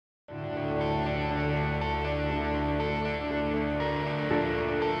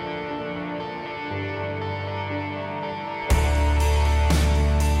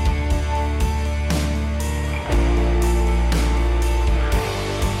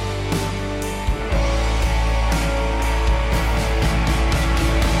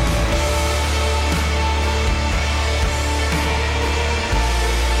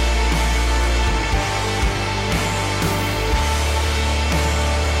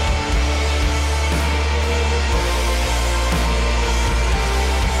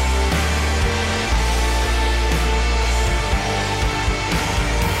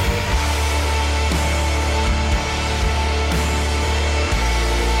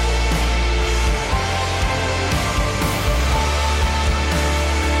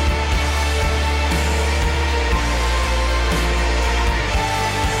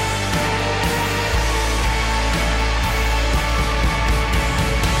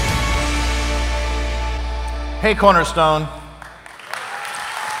Hey, Cornerstone.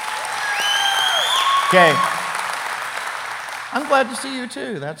 Okay. I'm glad to see you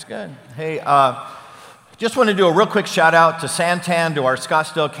too. That's good. Hey, just want to do a real quick shout out to Santan, to our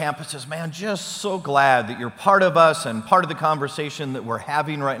Scottsdale campuses. Man, just so glad that you're part of us and part of the conversation that we're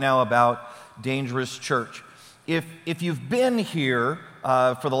having right now about Dangerous Church. If you've been here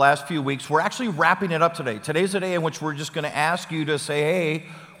for the last few weeks, we're actually wrapping it up today. Today's the day in which we're just going to ask you to say, hey,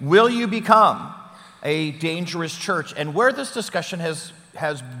 will you become a dangerous church? And where this discussion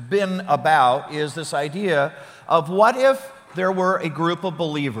has been about is this idea of what if there were a group of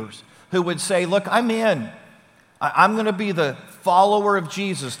believers who would say, look, I'm in. I'm going to be the follower of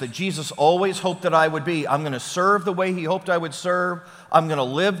Jesus that Jesus always hoped that I would be. I'm going to serve the way he hoped I would serve. I'm going to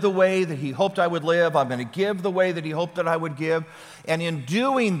live the way that he hoped I would live. I'm going to give the way that he hoped that I would give. And in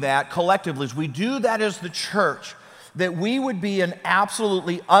doing that collectively, as we do that as the church, that we would be an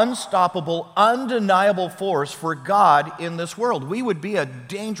absolutely unstoppable, undeniable force for God in this world. We would be a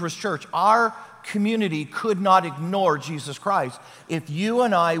dangerous church. Our community could not ignore Jesus Christ if you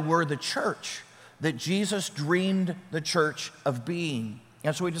and I were the church that Jesus dreamed the church of being.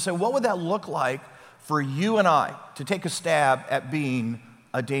 And so we just say, what would that look like for you and I to take a stab at being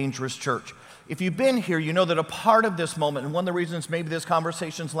a dangerous church? If you've been here, you know that a part of this moment, and one of the reasons maybe this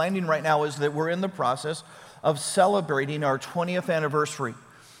conversation's landing right now, is that we're in the process of celebrating our 20th anniversary.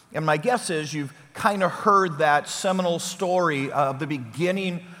 And my guess is you've kind of heard that seminal story of the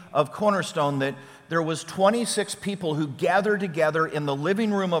beginning of Cornerstone, that there was 26 people who gathered together in the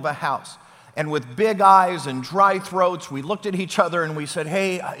living room of a house. And with big eyes and dry throats, we looked at each other and we said,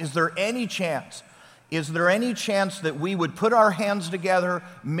 hey, is there any chance that we would put our hands together,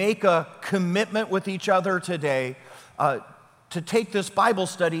 make a commitment with each other today to take this Bible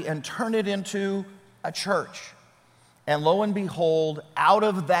study and turn it into a church? And lo and behold, out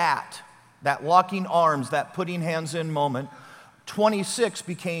of that locking arms, that putting hands in moment, 26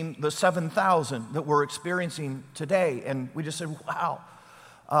 became the 7,000 that we're experiencing today. And we just said, wow,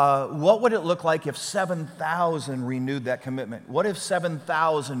 what would it look like if 7,000 renewed that commitment? What if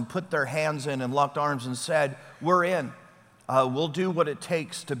 7,000 put their hands in and locked arms and said, we're in. We'll do what it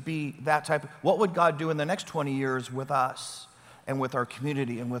takes to be that type of... What would God do in the next 20 years with us and with our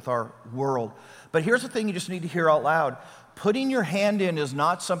community and with our world? But here's the thing you just need to hear out loud. Putting your hand in is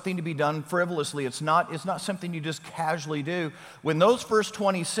not something to be done frivolously. It's not something you just casually do. When those first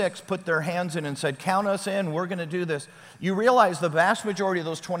 26 put their hands in and said, count us in, we're going to do this, you realize the vast majority of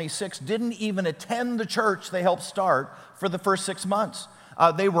those 26 didn't even attend the church they helped start for the first 6 months.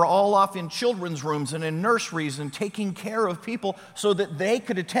 They were all off in children's rooms and in nurseries and taking care of people so that they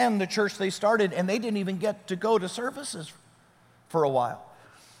could attend the church they started, and they didn't even get to go to services for a while.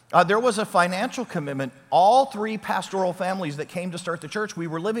 There was a financial commitment. All 3 pastoral families that came to start the church, we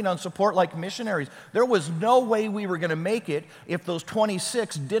were living on support like missionaries. There was no way we were going to make it if those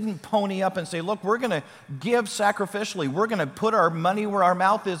 26 didn't pony up and say, look, we're going to give sacrificially. We're going to put our money where our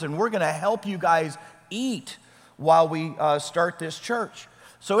mouth is, and we're going to help you guys eat while we start this church.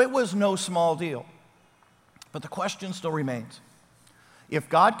 So it was no small deal. But the question still remains. If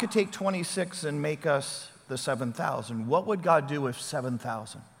God could take 26 and make us the 7,000, what would God do if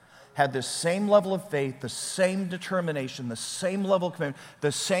 7,000 had the same level of faith, the same determination, the same level of commitment,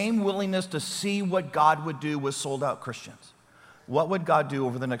 the same willingness to see what God would do with sold-out Christians? What would God do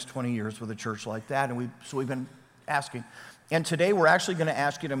over the next 20 years with a church like that? And we've been asking. And today we're actually going to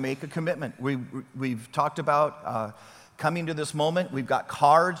ask you to make a commitment. We've talked about coming to this moment. We've got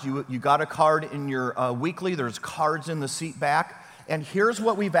cards. You got a card in your weekly. There's cards in the seat back. And here's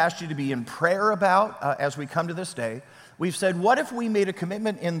what we've asked you to be in prayer about as we come to this day. We've said, what if we made a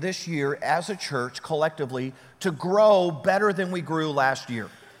commitment in this year as a church collectively to grow better than we grew last year?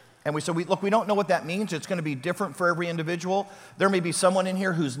 And we said, look, we don't know what that means. It's going to be different for every individual. There may be someone in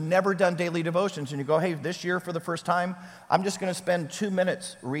here who's never done daily devotions, and you go, hey, this year for the first time, I'm just going to spend 2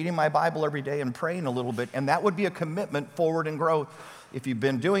 minutes reading my Bible every day and praying a little bit. And that would be a commitment forward and growth. If you've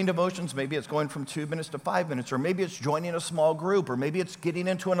been doing devotions, maybe it's going from 2 minutes to 5 minutes, or maybe it's joining a small group, or maybe it's getting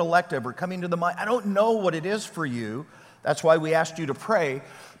into an elective or coming to the mind. I don't know what it is for you. That's why we asked you to pray.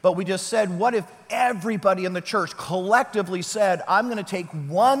 But we just said, what if everybody in the church collectively said, I'm going to take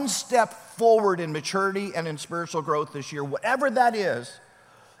one step forward in maturity and in spiritual growth this year, whatever that is,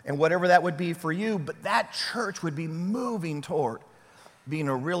 and whatever that would be for you, but that church would be moving toward being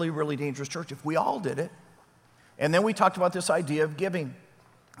a really, really dangerous church if we all did it. And then we talked about this idea of giving,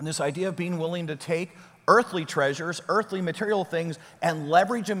 and this idea of being willing to take earthly treasures, earthly material things, and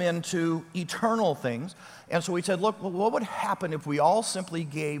leverage them into eternal things. And so we said, look, well, what would happen if we all simply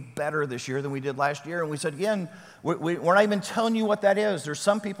gave better this year than we did last year? And we said, again, we're not even telling you what that is. There's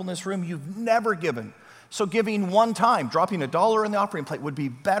some people in this room, you've never given So giving one time, dropping $1 in the offering plate would be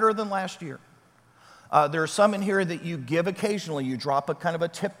better than last year. There are some in here that you give occasionally. You drop a kind of a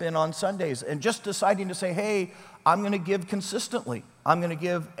tip in on Sundays. And just deciding to say, hey, I'm going to give consistently. I'm going to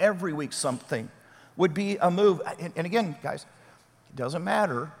give every week something would be a move. And again, guys, it doesn't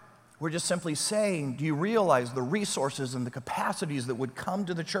matter. We're just simply saying, do you realize the resources and the capacities that would come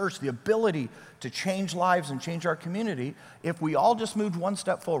to the church, the ability to change lives and change our community if we all just moved one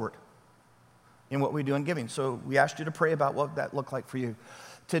step forward in what we do in giving? So we asked you to pray about what that looked like for you.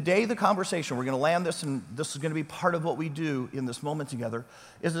 Today, the conversation, we're going to land this, and this is going to be part of what we do in this moment together,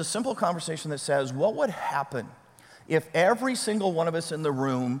 is a simple conversation that says, what would happen if every single one of us in the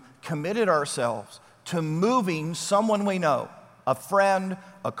room committed ourselves to moving someone we know, a friend,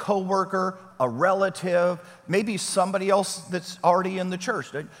 a coworker, a relative, maybe somebody else that's already in the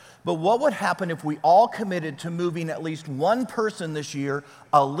church. But what would happen if we all committed to moving at least one person this year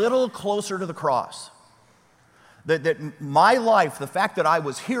a little closer to the cross? That my life, the fact that I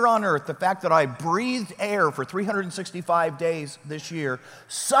was here on earth, the fact that I breathed air for 365 days this year,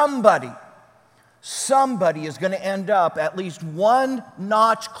 somebody is going to end up at least one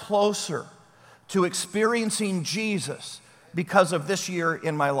notch closer to experiencing Jesus because of this year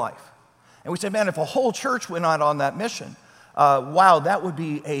in my life. And we said, man, if a whole church went out on that mission, wow, that would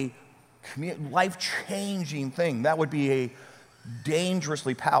be a life-changing thing. That would be a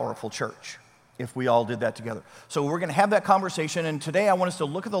dangerously powerful church if we all did that together. So we're going to have that conversation, and today I want us to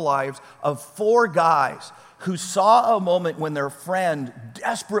look at the lives of 4 guys who saw a moment when their friend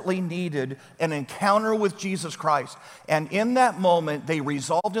desperately needed an encounter with Jesus Christ. And in that moment, they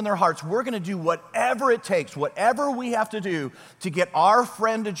resolved in their hearts, we're going to do whatever it takes, whatever we have to do to get our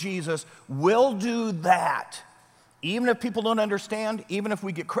friend to Jesus, we'll do that. Even if people don't understand, even if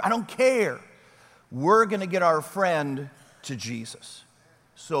we get, I don't care. We're going to get our friend to Jesus.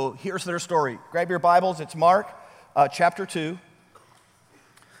 So here's their story. Grab your Bibles. It's Mark chapter 2.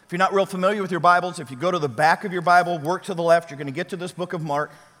 If you're not real familiar with your Bibles, if you go to the back of your Bible, work to the left, you're going to get to this book of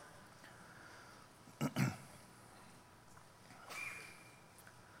Mark.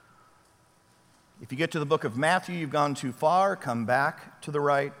 If you get to the book of Matthew, you've gone too far. Come back to the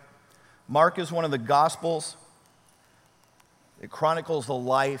right. Mark is one of the Gospels. It chronicles the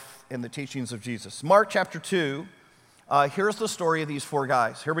life and the teachings of Jesus. Mark chapter 2. Here's the story of these 4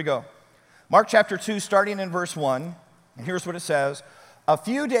 guys. Here we go. Mark chapter 2, starting in verse 1, and here's what it says. A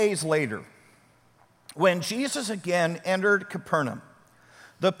few days later, when Jesus again entered Capernaum,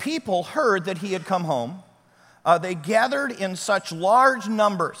 the people heard that he had come home. They gathered in such large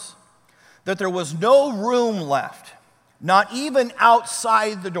numbers that there was no room left, not even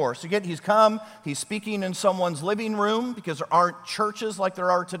outside the door. So again, he's come, he's speaking in someone's living room because there aren't churches like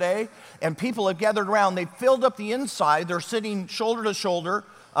there are today, and people have gathered around. They filled up the inside. They're sitting shoulder to shoulder,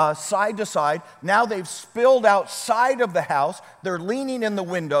 side to side. Now they've spilled outside of the house. They're leaning in the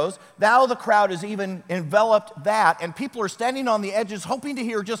windows. Now the crowd has even enveloped that, and people are standing on the edges hoping to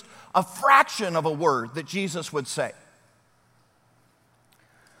hear just a fraction of a word that Jesus would say.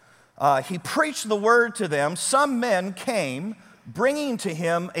 He preached the word to them. Some men came, bringing to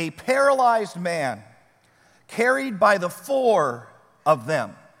him a paralyzed man, carried by the 4 of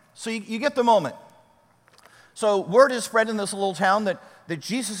them. So you get the moment. So word is spread in this little town that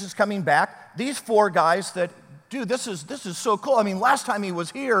Jesus is coming back. These 4 guys that, dude, this is so cool. I mean, last time he was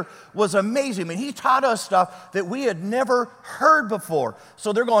here was amazing. I mean, he taught us stuff that we had never heard before.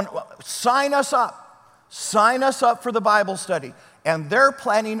 So they're going, sign us up. Sign us up for the Bible study. And they're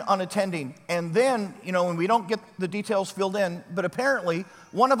planning on attending. And then, when we don't get the details filled in, but apparently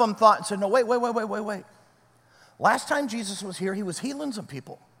one of them thought and said, no, wait. Last time Jesus was here, he was healing some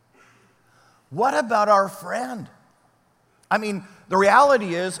people. What about our friend? I mean, the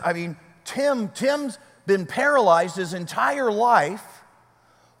reality is, Tim's been paralyzed his entire life.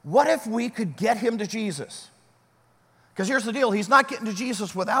 What if we could get him to Jesus? Because here's the deal, he's not getting to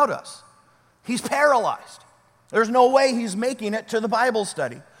Jesus without us. He's paralyzed. There's no way he's making it to the Bible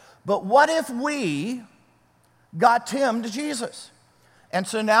study. But what if we got Tim to Jesus? And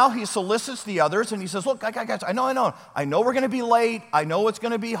so now he solicits the others and he says, look, guys, I know we're going to be late. I know it's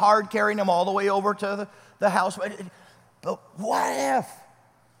going to be hard carrying him all the way over to the house. But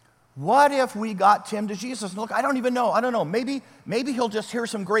what if we got Tim to Jesus? And look, I don't know. Maybe he'll just hear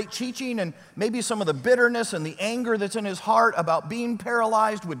some great teaching, and maybe some of the bitterness and the anger that's in his heart about being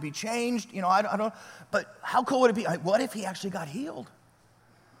paralyzed would be changed. I don't. But how cool would it be? What if he actually got healed?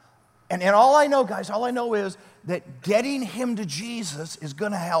 And all I know, guys, is that getting him to Jesus is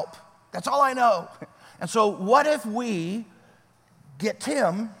going to help. That's all I know. And so what if we get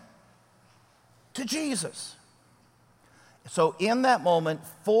Tim to Jesus? So in that moment,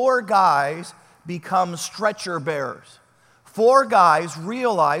 4 guys become stretcher bearers. 4 guys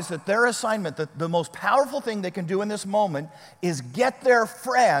realize that their assignment, that the most powerful thing they can do in this moment is get their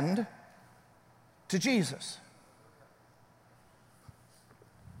friend to Jesus.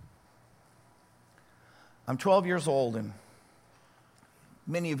 I'm 12 years old, and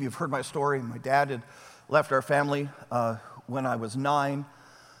many of you have heard my story. My dad had left our family when I was 9.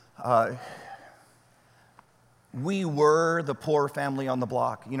 We were the poor family on the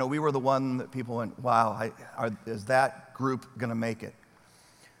block. You know, we were the one that people went, wow, is that group going to make it?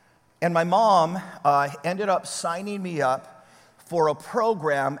 And my mom ended up signing me up for a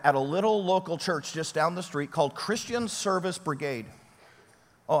program at a little local church just down the street called Christian Service Brigade.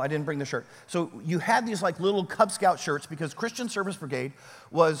 Oh, I didn't bring the shirt. So you had these like little Cub Scout shirts because Christian Service Brigade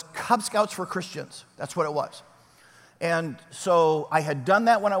was Cub Scouts for Christians. That's what it was. And so I had done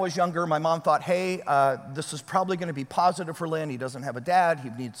that when I was younger. My mom thought, hey, this is probably going to be positive for Lynn. He doesn't have a dad. He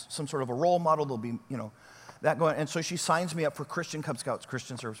needs some sort of a role model. There'll be, that going. And so she signs me up for Christian Cub Scouts,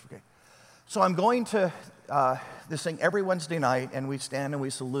 Christian Service Brigade. So I'm going to this thing every Wednesday night, and we stand and we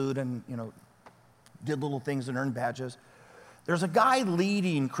salute and, did little things and earned badges. There's a guy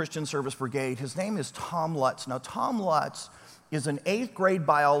leading Christian Service Brigade. His name is Tom Lutz. Now, Tom Lutz is an 8th grade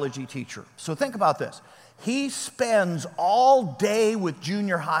biology teacher. So think about this. He spends all day with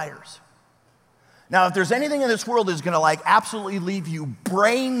junior hires. Now, if there's anything in this world that's going to absolutely leave you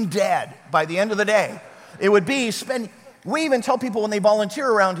brain dead by the end of the day, it would be we even tell people when they volunteer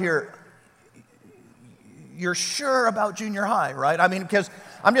around here, you're sure about junior high, right? I mean, because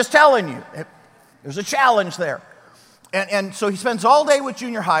I'm just telling you, there's a challenge there. And so he spends all day with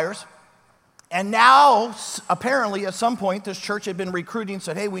junior hires. And now, apparently, at some point, this church had been recruiting,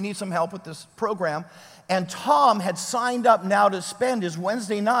 said, hey, we need some help with this program. And Tom had signed up now to spend his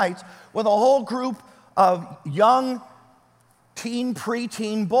Wednesday nights with a whole group of young teen,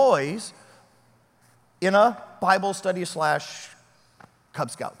 preteen boys in a Bible study /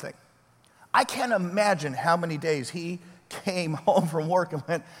 Cub Scout thing. I can't imagine how many days he came home from work and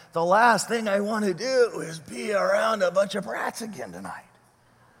went, the last thing I want to do is be around a bunch of brats again tonight.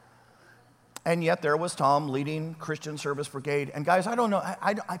 And yet there was Tom leading Christian Service Brigade. And guys, I don't know,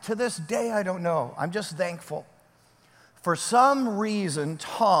 to this day I don't know. I'm just thankful. For some reason,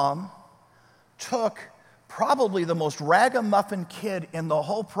 Tom took probably the most ragamuffin kid in the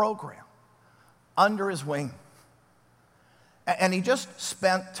whole program under his wing. And he just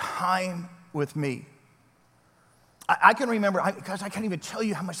spent time with me. I can remember, because I can't even tell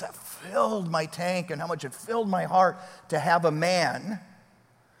you how much that filled my tank and how much it filled my heart to have a man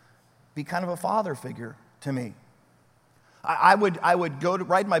be kind of a father figure to me. I would go to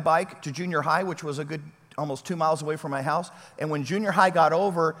ride my bike to junior high, which was a good almost 2 miles away from my house. And when junior high got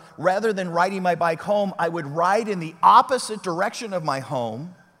over, rather than riding my bike home, I would ride in the opposite direction of my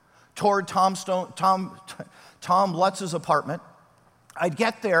home toward Tom Lutz's apartment. I'd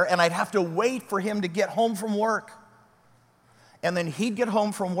get there and I'd have to wait for him to get home from work. And then he'd get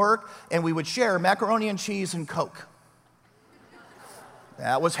home from work and we would share macaroni and cheese and Coke.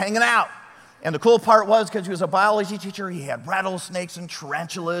 That was hanging out. And the cool part was, because he was a biology teacher, he had rattlesnakes and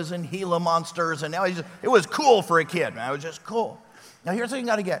tarantulas and Gila monsters, and it was cool for a kid, man. It was just cool. Now here's what you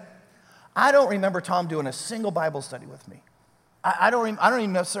got to get. I don't remember Tom doing a single Bible study with me. I don't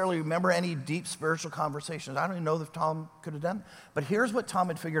even necessarily remember any deep spiritual conversations. I don't even know if Tom could have done it. But here's what Tom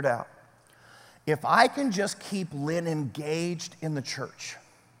had figured out. If I can just keep Lynn engaged in the church,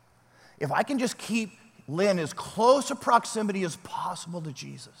 if I can just keep Lynn as close a proximity as possible to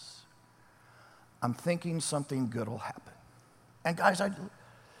Jesus, I'm thinking something good will happen. And guys,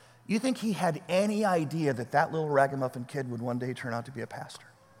 you think he had any idea that that little ragamuffin kid would one day turn out to be a pastor?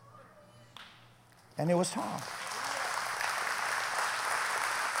 And it was Tom.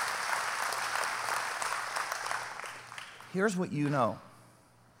 Here's what you know.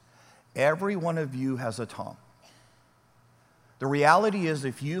 Every one of you has a Tom. The reality is,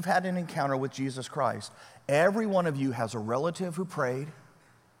 if you've had an encounter with Jesus Christ, every one of you has a relative who prayed.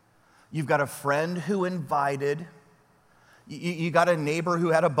 You've got a friend who invited. You got a neighbor who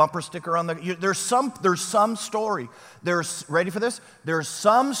had a bumper sticker on there's some story. Ready for this? There's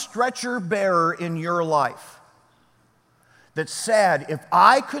some stretcher bearer in your life that said, if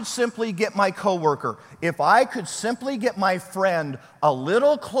I could simply get my coworker, if I could simply get my friend a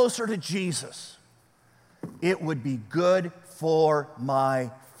little closer to Jesus, it would be good for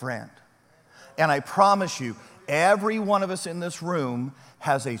my friend. And I promise you, every one of us in this room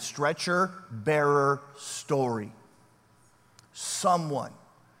has a stretcher bearer story. Someone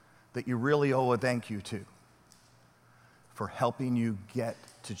that you really owe a thank you to for helping you get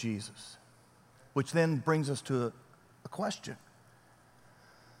to Jesus. Which then brings us to a question.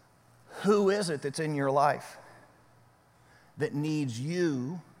 Who is it that's in your life that needs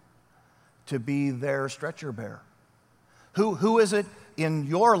you to be their stretcher bearer? Who is it in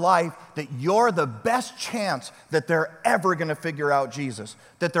your life that you're the best chance that they're ever going to figure out Jesus,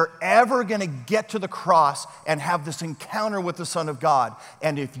 that they're ever going to get to the cross and have this encounter with the Son of God?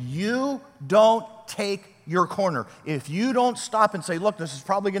 And if you don't take your corner, if you don't stop and say, look, this is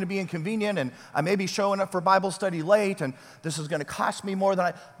probably going to be inconvenient, and I may be showing up for Bible study late, and this is going to cost me more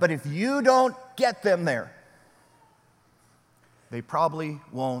than but if you don't get them there, they probably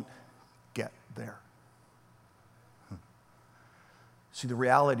won't get there. See, the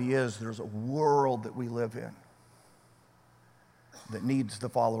reality is there's a world that we live in that needs the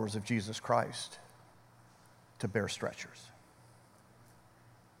followers of Jesus Christ to bear stretchers.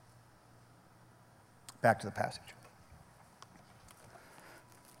 Back to the passage.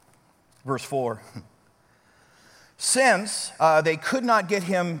 Verse 4. Since they could not get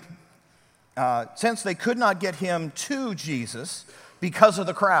him to Jesus because of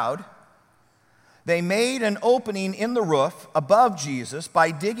the crowd, they made an opening in the roof above Jesus by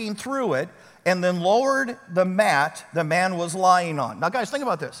digging through it and then lowered the mat the man was lying on. Now, guys, think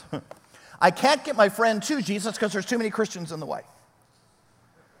about this. I can't get my friend to Jesus because there's too many Christians in the way.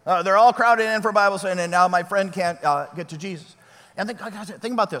 They're all crowded in for Bible study, and now my friend can't get to Jesus. And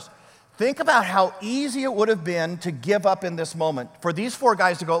think about this. Think about how easy it would have been to give up in this moment for these four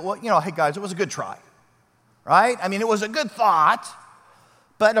guys to go, well, hey, guys, it was a good try, right? I mean, it was a good thought.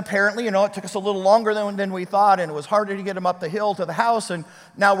 But apparently, it took us a little longer than we thought, and it was harder to get him up the hill to the house, and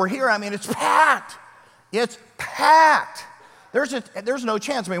now we're here. I mean, it's packed. It's packed. There's no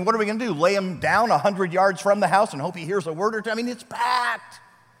chance. I mean, what are we going to do? Lay him down 100 yards from the house and hope he hears a word or two? I mean, it's packed.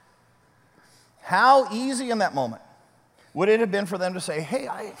 How easy in that moment would it have been for them to say, hey,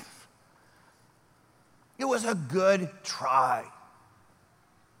 it was a good try.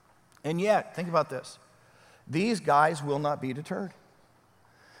 And yet, think about this. These guys will not be deterred.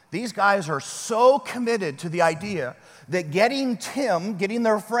 These guys are so committed to the idea that getting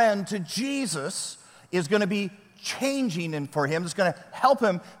their friend to Jesus is going to be changing for him, it's going to help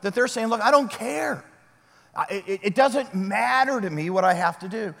him, that they're saying, look, I don't care. It doesn't matter to me what I have to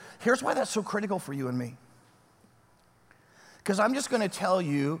do. Here's why that's so critical for you and me. Because I'm just going to tell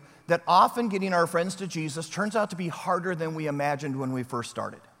you that often getting our friends to Jesus turns out to be harder than we imagined when we first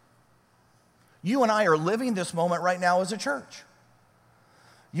started. You and I are living this moment right now as a church.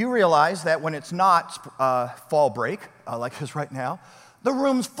 You realize that when it's not fall break, like it is right now, the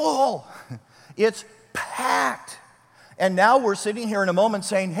room's full. It's packed. And now we're sitting here in a moment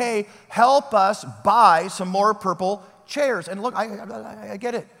saying, hey, help us buy some more purple chairs. And look, I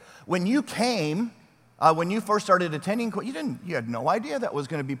get it. When you came, when you first started attending, you had no idea that was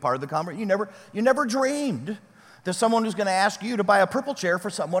going to be part of the conversation. You never dreamed that someone was going to ask you to buy a purple chair for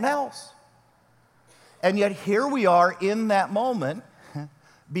someone else. And yet here we are in that moment,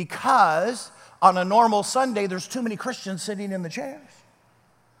 because on a normal Sunday, there's too many Christians sitting in the chairs.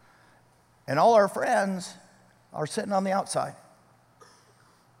 And all our friends are sitting on the outside.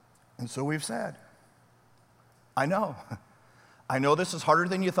 And so we've said, I know this is harder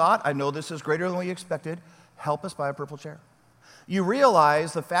than you thought. I know this is greater than we expected. Help us buy a purple chair. You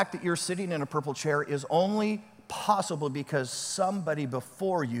realize the fact that you're sitting in a purple chair is only possible because somebody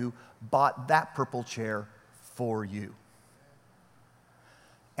before you bought that purple chair for you.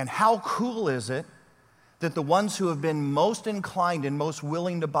 And how cool is it that the ones who have been most inclined and most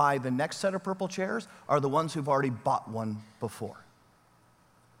willing to buy the next set of purple chairs are the ones who've already bought one before?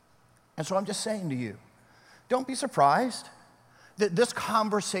 And so I'm just saying to you, don't be surprised that this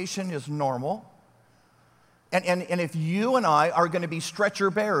conversation is normal. And if you and I are going to be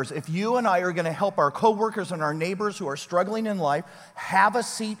stretcher bearers, if you and I are going to help our coworkers and our neighbors who are struggling in life have a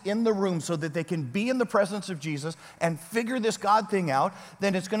seat in the room so that they can be in the presence of Jesus and figure this God thing out,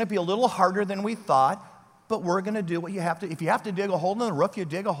 then it's going to be a little harder than we thought, but we're going to do what you have to. If you have to dig a hole in the roof, you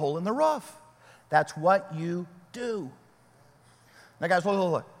dig a hole in the roof. That's what you do. Now, guys,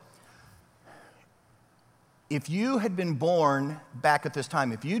 look. If you had been born back at this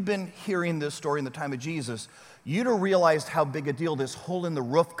time, if you'd been hearing this story in the time of Jesus, you'd have realized how big a deal this hole in the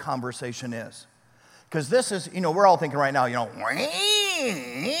roof conversation is. Because this is, we're all thinking right now, and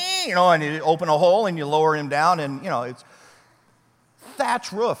you open a hole and you lower him down, and, it's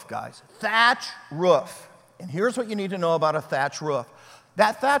thatch roof, guys. Thatch roof. And here's what you need to know about a thatch roof.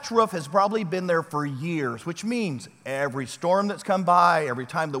 That thatch roof has probably been there for years, which means every storm that's come by, every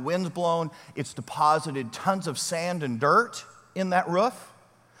time the wind's blown, it's deposited tons of sand and dirt in that roof.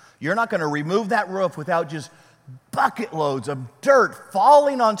 You're not going to remove that roof without just bucket loads of dirt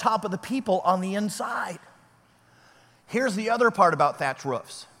falling on top of the people on the inside. Here's the other part about thatch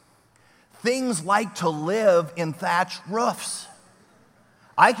roofs. things like to live in thatched roofs.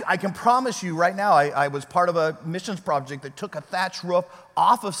 I can promise you right now, I was part of a missions project that took a thatched roof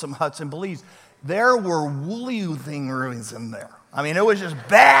off of some huts in Belize. There were woolly things in there. I mean, it was just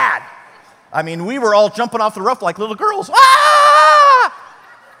bad. I mean, we were all jumping off the roof like little girls. Ah!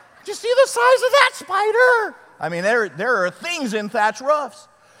 Did you see the size of that spider? I mean, there are things in thatched roofs.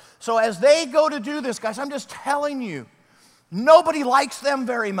 So as they go to do this, guys, I'm just telling you, nobody likes them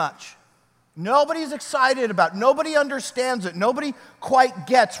very much. Nobody's excited about it. Nobody understands it. Nobody quite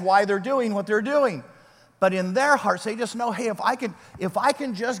gets why they're doing what they're doing. But in their hearts, they just know, hey, if I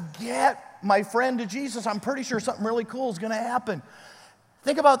can just get my friend to Jesus, I'm pretty sure something really cool is going to happen.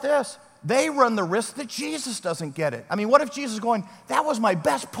 Think about this. They run the risk that Jesus doesn't get it. I mean, what if Jesus is going, that was my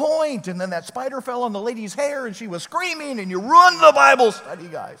best point, and then that spider fell on the lady's hair, and she was screaming, and you ruined the Bible study,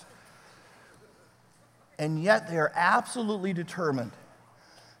 guys. And yet they are absolutely determined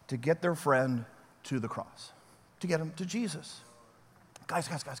to get their friend to the cross, to get him to Jesus. Guys,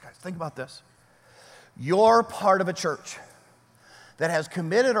 think about this. You're part of a church that has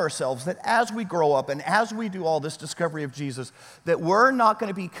committed ourselves that as we grow up and as we do all this discovery of Jesus, that we're not going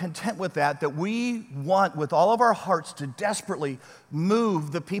to be content with that we want with all of our hearts to desperately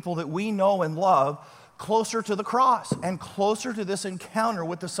move the people that we know and love closer to the cross and closer to this encounter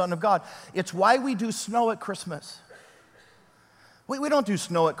with the Son of God. It's why we do snow at Christmas. We don't do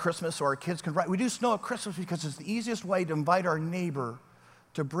snow at Christmas so our kids can ride. We do snow at Christmas because it's the easiest way to invite our neighbor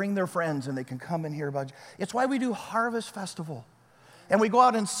to bring their friends and they can come and hear about it. It's why we do Harvest Festival. And we go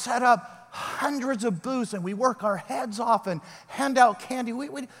out and set up hundreds of booths and we work our heads off and hand out candy.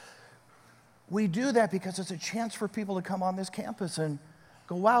 We do that because it's a chance for people to come on this campus and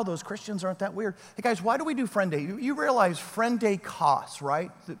go, wow, those Christians aren't that weird. Hey guys, why do we do Friend Day? You realize Friend Day costs,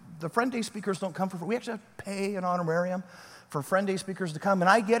 right? The Friend Day speakers don't come for free. We actually have to pay an honorarium for Friend Day speakers to come. And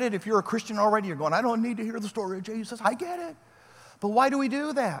I get it. If you're a Christian already, you're going, I don't need to hear the story of Jesus. I get it. But why do we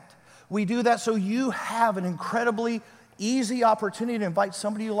do that? We do that so you have an incredibly easy opportunity to invite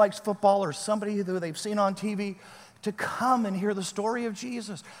somebody who likes football or somebody who they've seen on TV to come and hear the story of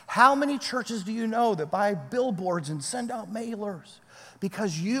Jesus. How many churches do you know that buy billboards and send out mailers?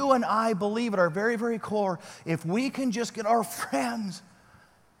 Because you and I believe at our very, very core, if we can just get our friends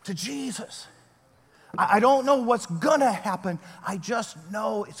to Jesus, I don't know what's going to happen. I just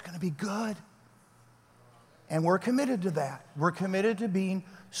know it's going to be good. And we're committed to that. We're committed to being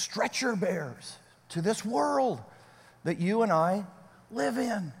stretcher bearers to this world that you and I live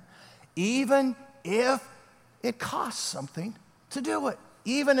in, even if it costs something to do it,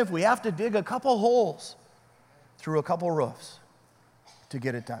 even if we have to dig a couple holes through a couple roofs to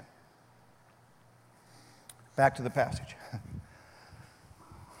get it done. Back to the passage.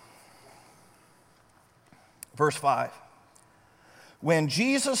 Verse 5. When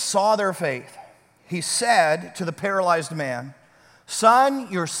Jesus saw their faith, he said to the paralyzed man,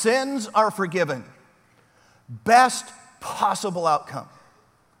 son, your sins are forgiven. Best possible outcome.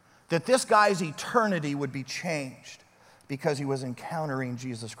 That this guy's eternity would be changed because he was encountering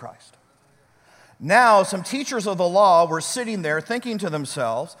Jesus Christ. Now, some teachers of the law were sitting there thinking to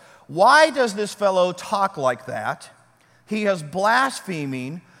themselves, why does this fellow talk like that? He is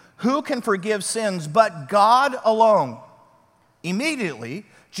blaspheming. Who can forgive sins but God alone? Immediately,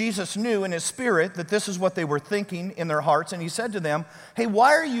 Jesus knew in his spirit that this is what they were thinking in their hearts, and he said to them, hey,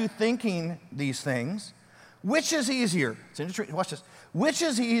 why are you thinking these things? Which is easier? It's interesting. Watch this. Which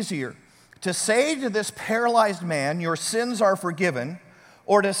is easier, to say to this paralyzed man, your sins are forgiven,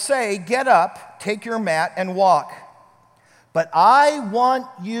 or to say, get up, take your mat, and walk? But I want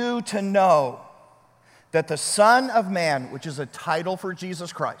you to know that the Son of Man, which is a title for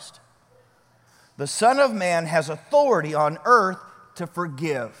Jesus Christ, the Son of Man has authority on earth to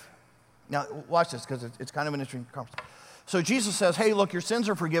forgive. Now, watch this, because it's kind of an interesting conversation. So Jesus says, hey, look, your sins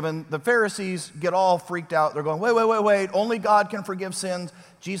are forgiven. The Pharisees get all freaked out. They're going, wait, only God can forgive sins.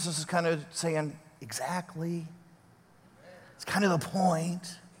 Jesus is kind of saying, exactly. It's kind of the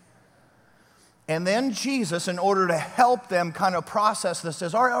point. And then Jesus, in order to help them kind of process this,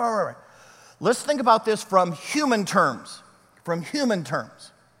 says, all right. Let's think about this from human terms.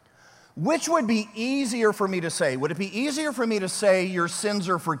 Which would be easier for me to say? Would it be easier for me to say your sins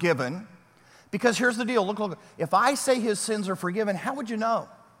are forgiven? Because here's the deal. Look. If I say his sins are forgiven, how would you know?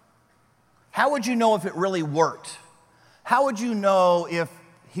 How would you know if it really worked? How would you know if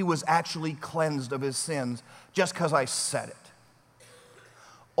he was actually cleansed of his sins just because I said it?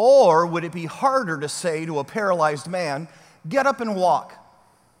 Or would it be harder to say to a paralyzed man, get up and walk?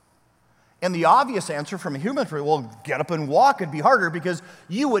 And the obvious answer from a human perspective, well, get up and walk would be harder because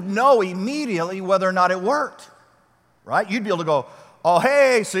you would know immediately whether or not it worked, right? You'd be able to go, oh,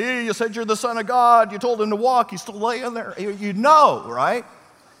 hey, see, you said you're the Son of God. You told him to walk. He's still laying there. You know, right?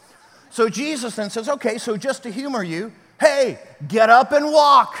 So Jesus then says, okay, so just to humor you, hey, get up and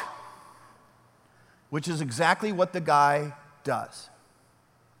walk, which is exactly what the guy does.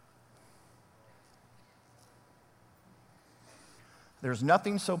 There's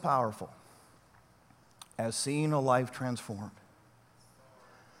nothing so powerful as seeing a life transformed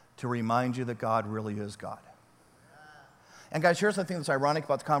to remind you that God really is God. And guys, here's the thing that's ironic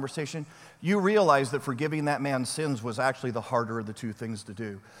about the conversation. You realize that forgiving that man's sins was actually the harder of the two things to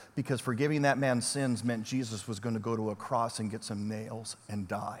do, because forgiving that man's sins meant Jesus was going to go to a cross and get some nails and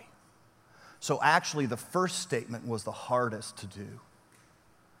die. So actually, the first statement was the hardest to do.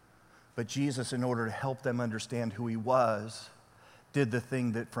 But Jesus, in order to help them understand who he was, did the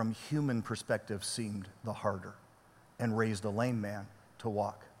thing that from human perspective seemed the harder and raised a lame man to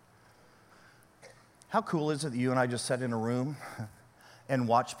walk. How cool is it that you and I just sat in a room and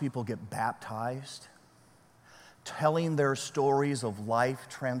watched people get baptized, telling their stories of life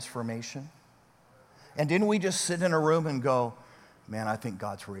transformation? And didn't we just sit in a room and go, man, I think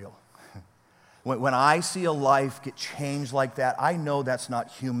God's real. When I see a life get changed like that, I know that's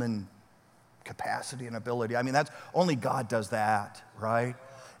not human capacity and ability. I mean, that's only God does that, right?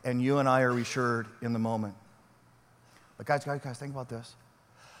 And you and I are assured in the moment. But guys, think about this.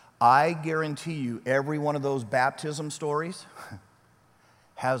 I guarantee you every one of those baptism stories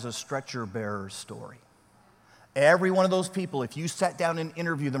has a stretcher bearer story. Every one of those people, if you sat down and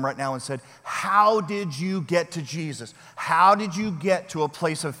interviewed them right now and said, how did you get to Jesus? How did you get to a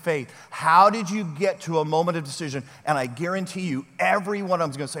place of faith? How did you get to a moment of decision? And I guarantee you every one of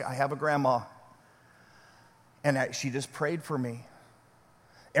them is going to say, I have a grandma, and she just prayed for me.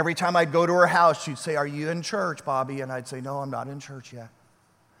 Every time I'd go to her house, she'd say, are you in church, Bobby? And I'd say, no, I'm not in church yet.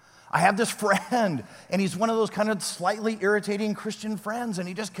 I have this friend, and he's one of those kind of slightly irritating Christian friends, and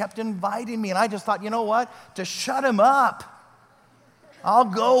he just kept inviting me, and I just thought, you know what? To shut him up, I'll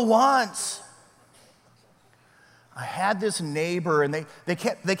go once. I had this neighbor, and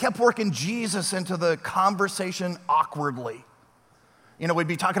they kept working Jesus into the conversation awkwardly. You know, we'd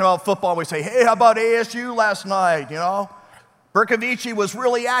be talking about football, and we'd say, hey, how about ASU last night, you know? Berkovici was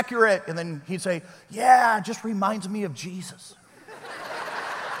really accurate, and then he'd say, yeah, it just reminds me of Jesus.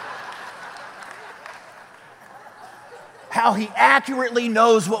 How he accurately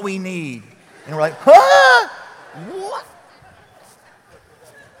knows what we need. And we're like, huh? What?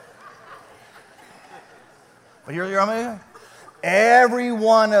 But every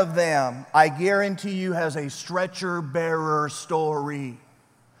one of them, I guarantee you, has a stretcher bearer story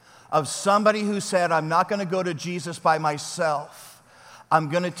of somebody who said, I'm not going to go to Jesus by myself. I'm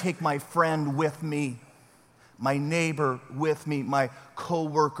going to take my friend with me, my neighbor with me, my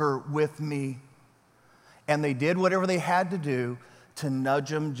coworker with me. And they did whatever they had to do to nudge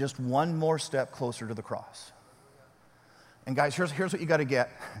them just one more step closer to the cross. And guys, here's what you got to get.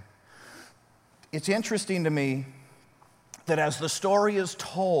 It's interesting to me that as the story is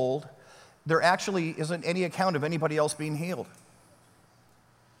told, there actually isn't any account of anybody else being healed.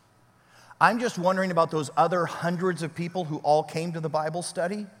 I'm just wondering about those other hundreds of people who all came to the Bible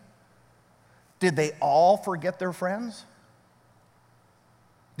study. Did they all forget their friends?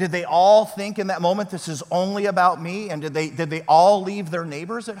 Did they all think in that moment, this is only about me? And did they all leave their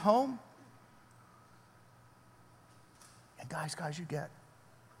neighbors at home? And guys, you get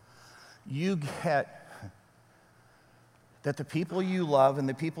that the people you love and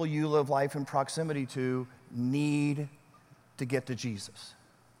the people you live life in proximity to need to get to Jesus.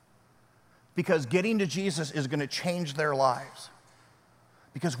 Because getting to Jesus is going to change their lives.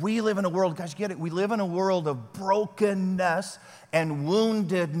 Because we live in a world, guys, get it? We live in a world of brokenness and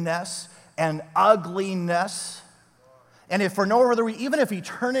woundedness and ugliness. And if for no other reason, even if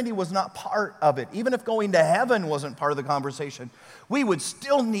eternity was not part of it, even if going to heaven wasn't part of the conversation, we would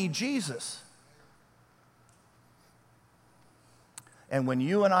still need Jesus. And when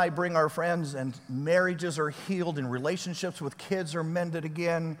you and I bring our friends and marriages are healed and relationships with kids are mended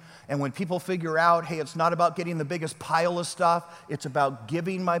again, and when people figure out, hey, it's not about getting the biggest pile of stuff, it's about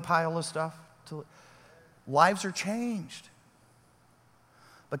giving my pile of stuff, lives are changed.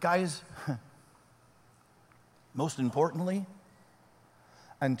 But guys, most importantly,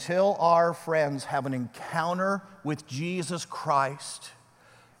 until our friends have an encounter with Jesus Christ,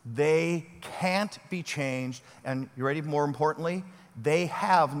 they can't be changed. And you ready? More importantly, they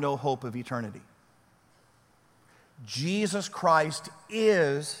have no hope of eternity. Jesus Christ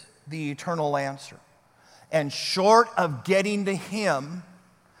is the eternal answer. And short of getting to him,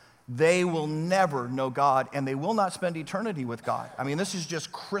 they will never know God, and they will not spend eternity with God. I mean, this is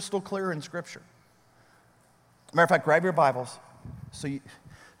just crystal clear in Scripture. Matter of fact, grab your Bibles. so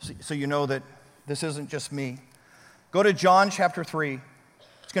you know that this isn't just me. Go to John chapter 3.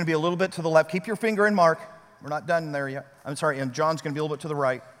 It's going to be a little bit to the left. Keep your finger in Mark. We're not done there yet. I'm sorry, and John's going to be a little bit to the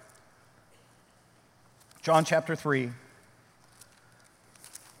right. John chapter 3.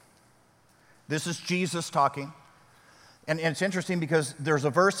 This is Jesus talking. And it's interesting because there's a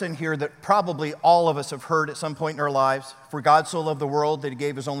verse in here that probably all of us have heard at some point in our lives. For God so loved the world that he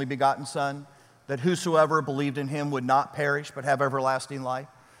gave his only begotten Son, that whosoever believed in him would not perish but have everlasting life.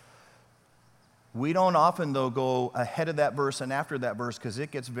 We don't often, though, go ahead of that verse and after that verse because it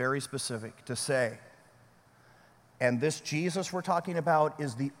gets very specific to say, and this Jesus we're talking about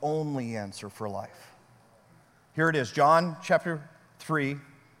is the only answer for life. Here it is, John chapter 3,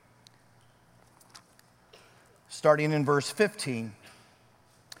 starting in verse 15,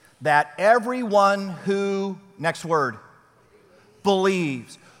 that everyone who, next word,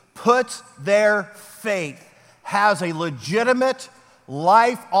 believes, puts their faith, has a legitimate,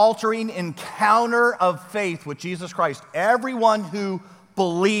 life-altering encounter of faith with Jesus Christ. Everyone who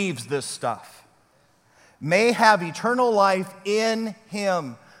believes this stuff may have eternal life in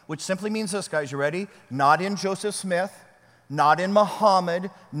him, which simply means this, guys, you ready? Not in Joseph Smith, not in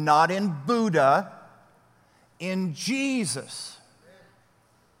Muhammad, not in Buddha, in Jesus.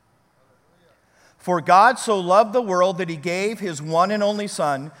 For God so loved the world that he gave his one and only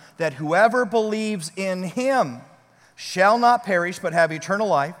Son, that whoever believes in him shall not perish but have eternal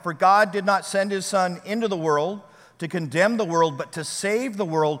life. For God did not send his Son into the world to condemn the world, but to save the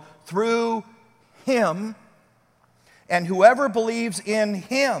world through him. And whoever believes in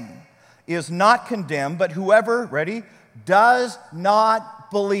him is not condemned, but whoever, ready, does not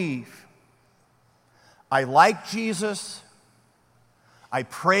believe. I like Jesus. I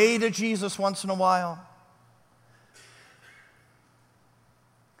pray to Jesus once in a while.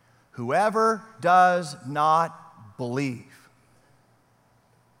 Whoever does not believe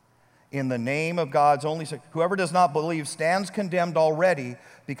in the name of God's only Son, whoever does not believe stands condemned already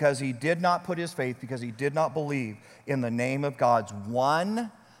because he did not put his faith, because he did not believe in the name of God's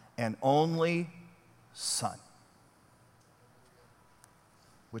one and only Son.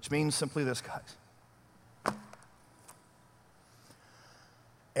 Which means simply this, guys.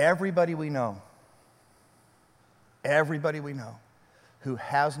 Everybody we know who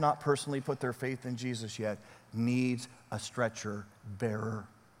has not personally put their faith in Jesus yet needs a stretcher bearer.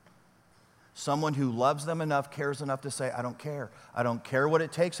 Someone who loves them enough, cares enough to say, I don't care. I don't care what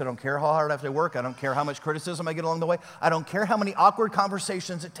it takes. I don't care how hard I have to work. I don't care how much criticism I get along the way. I don't care how many awkward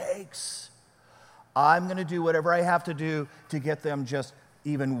conversations it takes. I'm going to do whatever I have to do to get them just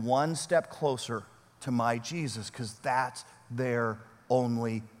even one step closer to my Jesus, because that's their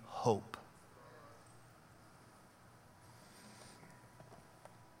only hope.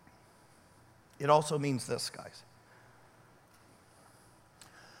 It also means this, guys.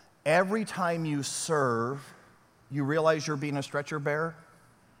 Every time you serve, you realize you're being a stretcher bearer.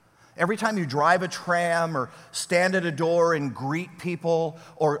 Every time you drive a tram or stand at a door and greet people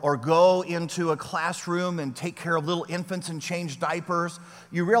or go into a classroom and take care of little infants and change diapers,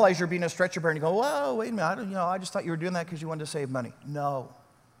 you realize you're being a stretcher bearer and you go, whoa, wait a minute, I just thought you were doing that because you wanted to save money. No.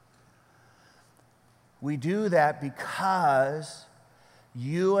 We do that because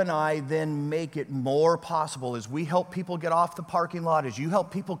you and I then make it more possible as we help people get off the parking lot, as you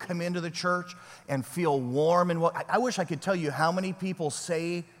help people come into the church and feel warm and well. I wish I could tell you how many people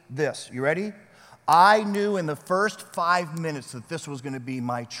say this. You ready? I knew in the first 5 minutes that this was going to be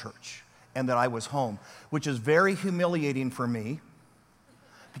my church and that I was home, which is very humiliating for me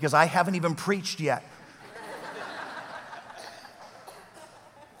because I haven't even preached yet.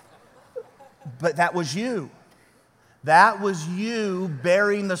 But that was you. That was you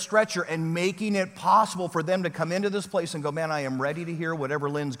bearing the stretcher and making it possible for them to come into this place and go, man, I am ready to hear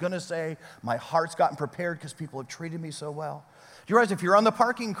whatever Lynn's going to say. My heart's gotten prepared because people have treated me so well. Do you realize if you're on the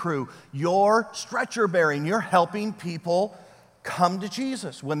parking crew, you're stretcher bearing, you're helping people come to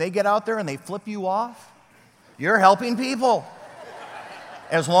Jesus. When they get out there and they flip you off, you're helping people.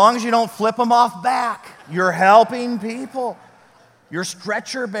 As long as you don't flip them off back, you're helping people. You're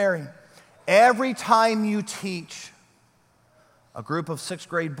stretcher bearing. Every time you teach a group of 6th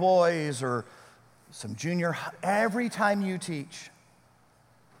grade boys or some junior, every time you teach,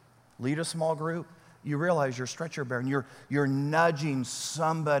 lead a small group, you realize you're stretcher bearing. You're nudging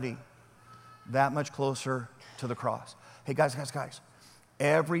somebody that much closer to the cross. Hey, guys,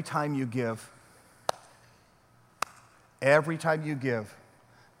 every time you give,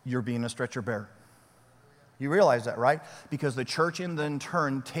 you're being a stretcher bearer. You realize that, right? Because the church in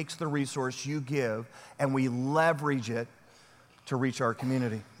turn takes the resource you give and we leverage it to reach our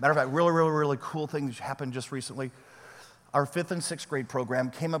community. Matter of fact, really cool thing that happened just recently. our 5th and 6th grade program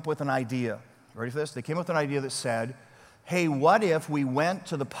came up with an idea. Ready for this? They came up with an idea that said, hey, what if we went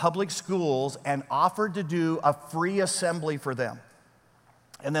to the public schools and offered to do a free assembly for them?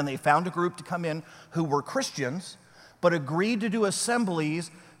 And then they found a group to come in who were Christians, but agreed to do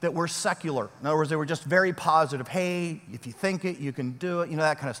assemblies that were secular. In other words, they were just very positive. Hey, if you think it, you can do it,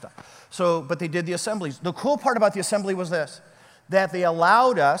 that kind of stuff. So, but they did the assemblies. The cool part about the assembly was this, that they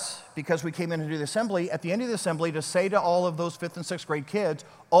allowed us, because we came in to do the assembly, at the end of the assembly to say to all of those 5th and 6th grade kids,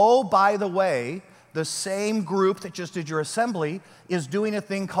 oh, by the way, the same group that just did your assembly is doing a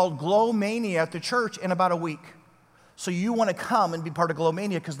thing called Glowmania at the church in about a week. So you want to come and be part of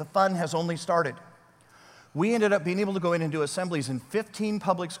Glowmania because the fun has only started. We ended up being able to go in and do assemblies in 15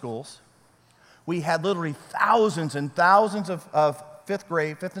 public schools. We had literally thousands and thousands of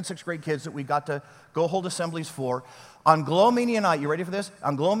 5th and 6th grade kids that we got to go hold assemblies for. On Glowmania night, you ready for this?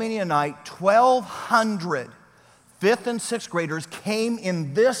 On Glowmania night, 1,200 5th and 6th graders came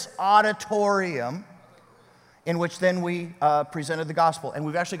in this auditorium in which then we presented the gospel. And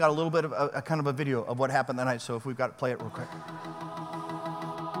we've actually got a little bit of a kind of a video of what happened that night. So if we've got to play it real quick.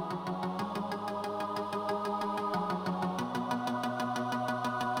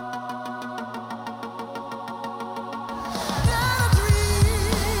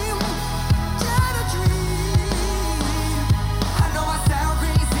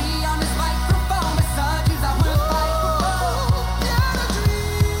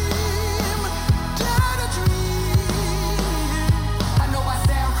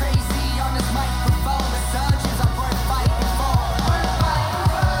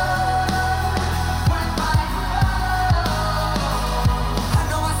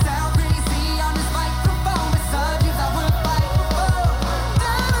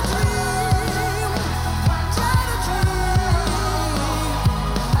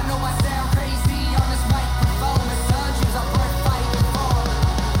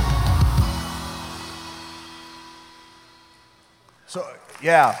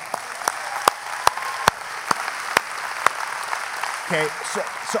 Yeah. Okay,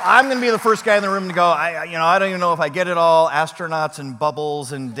 so I'm going to be the first guy in the room to go, I don't even know if I get it all, astronauts and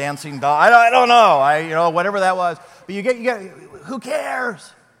bubbles and dancing dolls. I don't know, whatever that was. But you get, who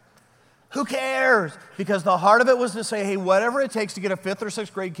cares? Who cares? Because the heart of it was to say, hey, whatever it takes to get a 5th or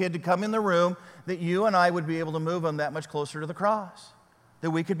 6th grade kid to come in the room, that you and I would be able to move them that much closer to the cross,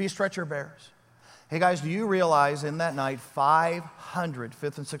 that we could be stretcher bearers. Hey guys, do you realize in that night 500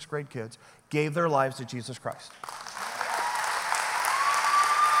 5th and 6th grade kids gave their lives to Jesus Christ?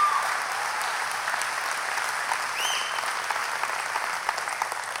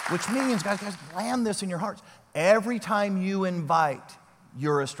 Which means, guys, land this in your hearts. Every time you invite,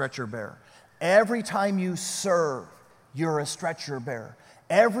 you're a stretcher bearer. Every time you serve, you're a stretcher bearer.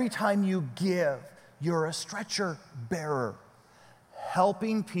 Every time you give, you're a stretcher bearer.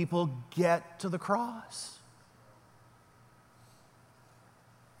 Helping people get to the cross.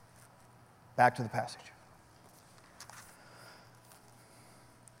 Back to the passage.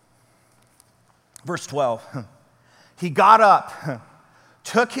 Verse 12. He got up,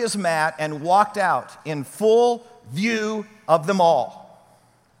 took his mat, and walked out in full view of them all.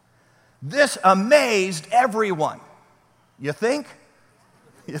 This amazed everyone. You think?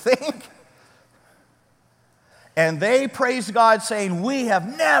 You think? And they praised God, saying, we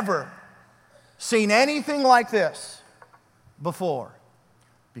have never seen anything like this before,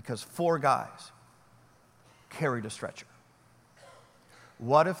 because 4 guys carried a stretcher.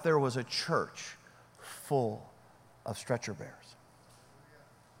 What if there was a church full of stretcher bearers?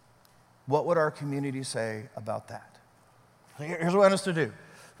 What would our community say about that? Here's what I want us to do.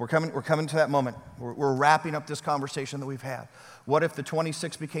 We're coming to that moment. We're wrapping up this conversation that we've had. What if the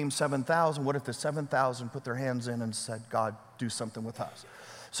 26 became 7,000? What if the 7,000 put their hands in and said, God, do something with us?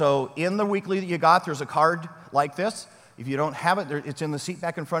 So in the weekly that you got, there's a card like this. If you don't have it, it's in the seat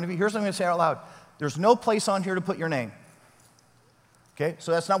back in front of you. Here's what I'm going to say out loud. There's no place on here to put your name. Okay?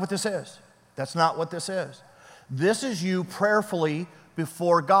 So that's not what this is. That's not what this is. This is you prayerfully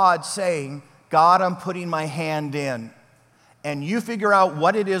before God saying, God, I'm putting my hand in. And you figure out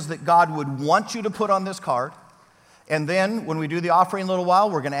what it is that God would want you to put on this card. And then when we do the offering in a little while,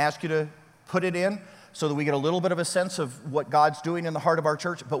 we're going to ask you to put it in so that we get a little bit of a sense of what God's doing in the heart of our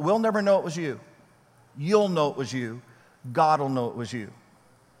church. But we'll never know it was you. You'll know it was you. God will know it was you.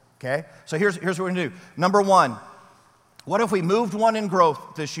 Okay? So here's what we're going to do. Number 1, what if we moved one in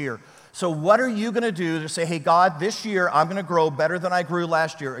growth this year? So what are you going to do to say, hey, God, this year I'm going to grow better than I grew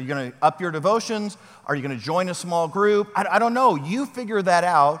last year? Are you going to up your devotions? Are you going to join a small group? I don't know. You figure that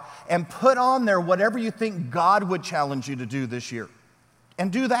out and put on there whatever you think God would challenge you to do this year.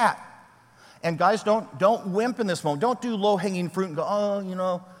 And do that. And guys, don't wimp in this moment. Don't do low-hanging fruit and go,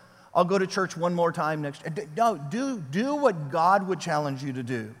 oh, I'll go to church one more time next year. No, do what God would challenge you to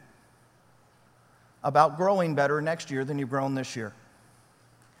do about growing better next year than you've grown this year.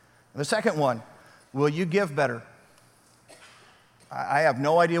 The second one, will you give better? I have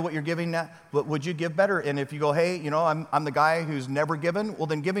no idea what you're giving now, but would you give better? And if you go, hey, I'm the guy who's never given, well,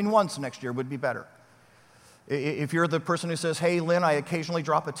 then giving once next year would be better. If you're the person who says, hey, Lynn, I occasionally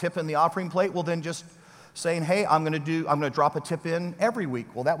drop a tip in the offering plate, well, then just saying, hey, I'm going to drop a tip in every week.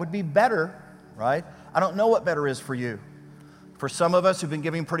 Well, that would be better, right? I don't know what better is for you. For some of us who've been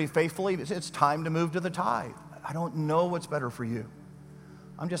giving pretty faithfully, it's time to move to the tithe. I don't know what's better for you.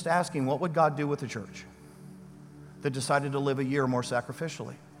 I'm just asking, what would God do with the church that decided to live a year more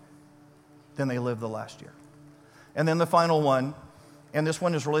sacrificially than they lived the last year? And then the final one, and this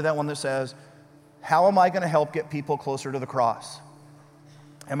one is really that one that says, how am I going to help get people closer to the cross?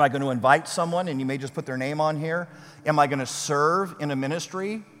 Am I going to invite someone, and you may just put their name on here? Am I going to serve in a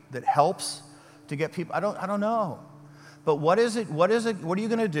ministry that helps to get people? I don't know. But what is it? What are you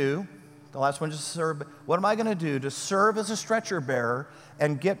going to do? The last one is serve. What am I going to do to serve as a stretcher bearer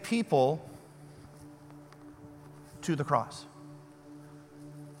and get people to the cross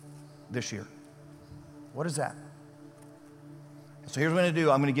this year? What is that? So here's what I'm going to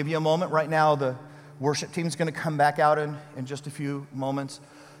do. I'm going to give you a moment right now. The worship team is going to come back out in just a few moments.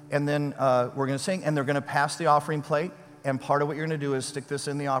 And then we're going to sing, and they're going to pass the offering plate. And part of what you're going to do is stick this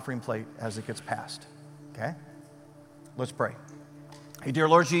in the offering plate as it gets passed. Okay? Let's pray. Hey, dear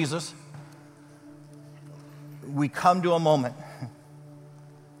Lord Jesus, we come to a moment.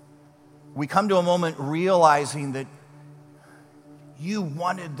 We come to a moment realizing that you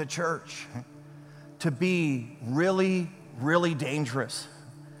wanted the church to be really, really dangerous.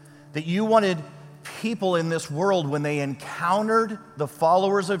 That you wanted people in this world, when they encountered the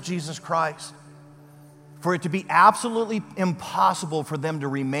followers of Jesus Christ, for it to be absolutely impossible for them to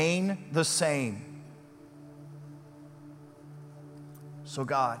remain the same. So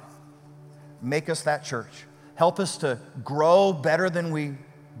God, make us that church. Help us to grow better than we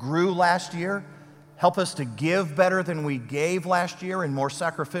grew last year. Help us to give better than we gave last year and more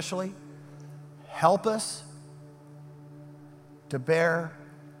sacrificially. Help us to bear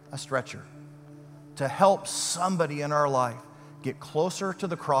a stretcher, to help somebody in our life get closer to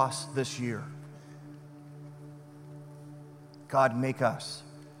the cross this year. God, make us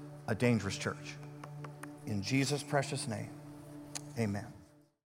a dangerous church. In Jesus' precious name, amen.